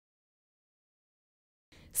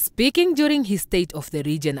Speaking during his State of the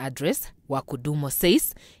Region address, Wakudumo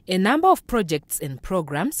says a number of projects and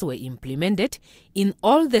programs were implemented in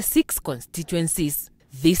all the 6 constituencies.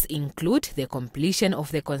 These include the completion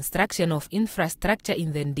of the construction of infrastructure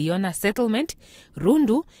in the Ndiona settlement,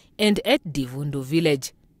 Rundu, and at Divundu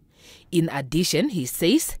village. In addition, he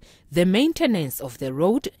says the maintenance of the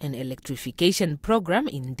road and electrification program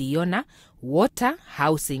in Ndiona, water,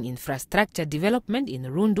 housing infrastructure development in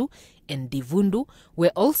Rundu and Divundu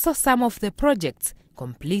were also some of the projects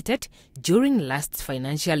completed during last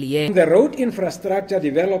financial year. The road infrastructure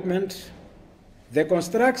development, the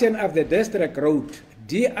construction of the district road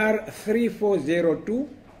DR 3402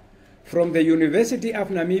 from the University of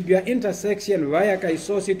Namibia intersection via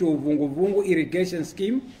Kaisosi to Vungu irrigation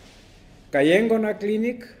scheme, Kayengona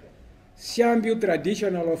Clinic, Shambu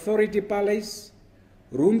Traditional Authority Palace,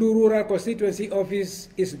 Rundu Rural Constituency Office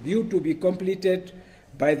is due to be completed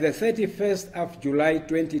by the 31st of July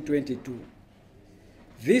 2022.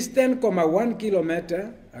 This 10.1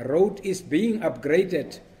 kilometer road is being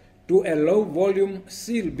upgraded to a low-volume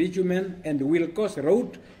seal bitumen and will cost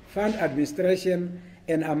road fund administration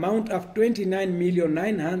an amount of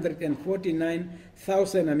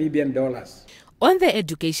 29,949,000 Namibian dollars. On the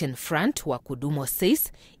education front, Wakudumo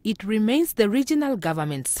says it remains the regional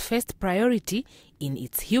government's first priority in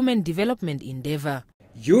its human development endeavor.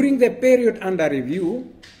 During the period under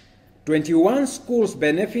review, 21 schools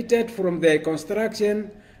benefited from the construction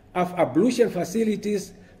of ablution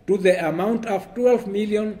facilities to the amount of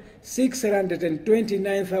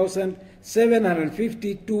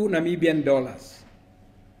 12,629,752 Namibian dollars.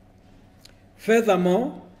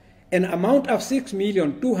 Furthermore, an amount of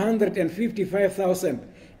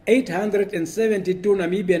 6,255,872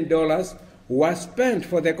 Namibian dollars was spent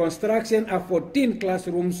for the construction of 14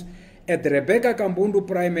 classrooms at Rebecca Kambundu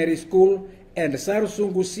Primary School and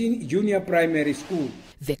Sarusungu Junior Primary School.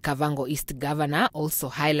 The Kavango East governor also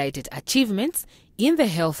highlighted achievements in the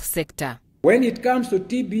health sector. When it comes to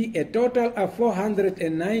TB, a total of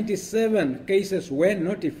 497 cases were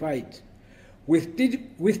notified, with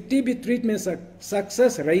TB treatment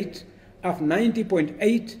success rate of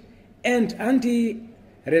 90.8 and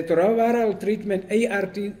antiretroviral treatment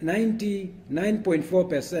ART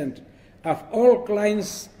 99.4% of all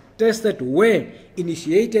clients tested were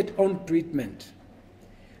initiated on treatment.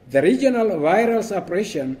 The regional viral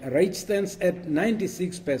suppression rate stands at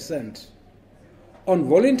 96%. On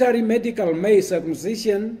voluntary medical male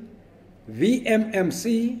circumcision,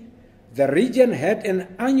 VMMC, the region had an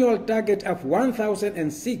annual target of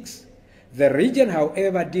 1,006. The region,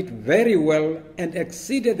 however, did very well and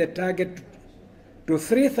exceeded the target to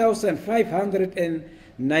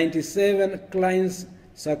 3,597 clients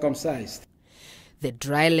circumcised. The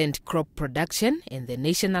dryland crop production and the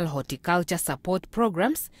National Horticulture Support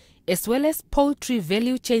Programs, as well as Poultry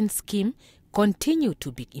Value Chain Scheme, continue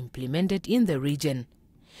to be implemented in the region.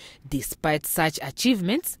 Despite such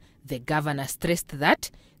achievements, the governor stressed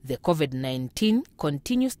that the COVID-19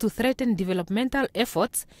 continues to threaten developmental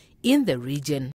efforts in the region.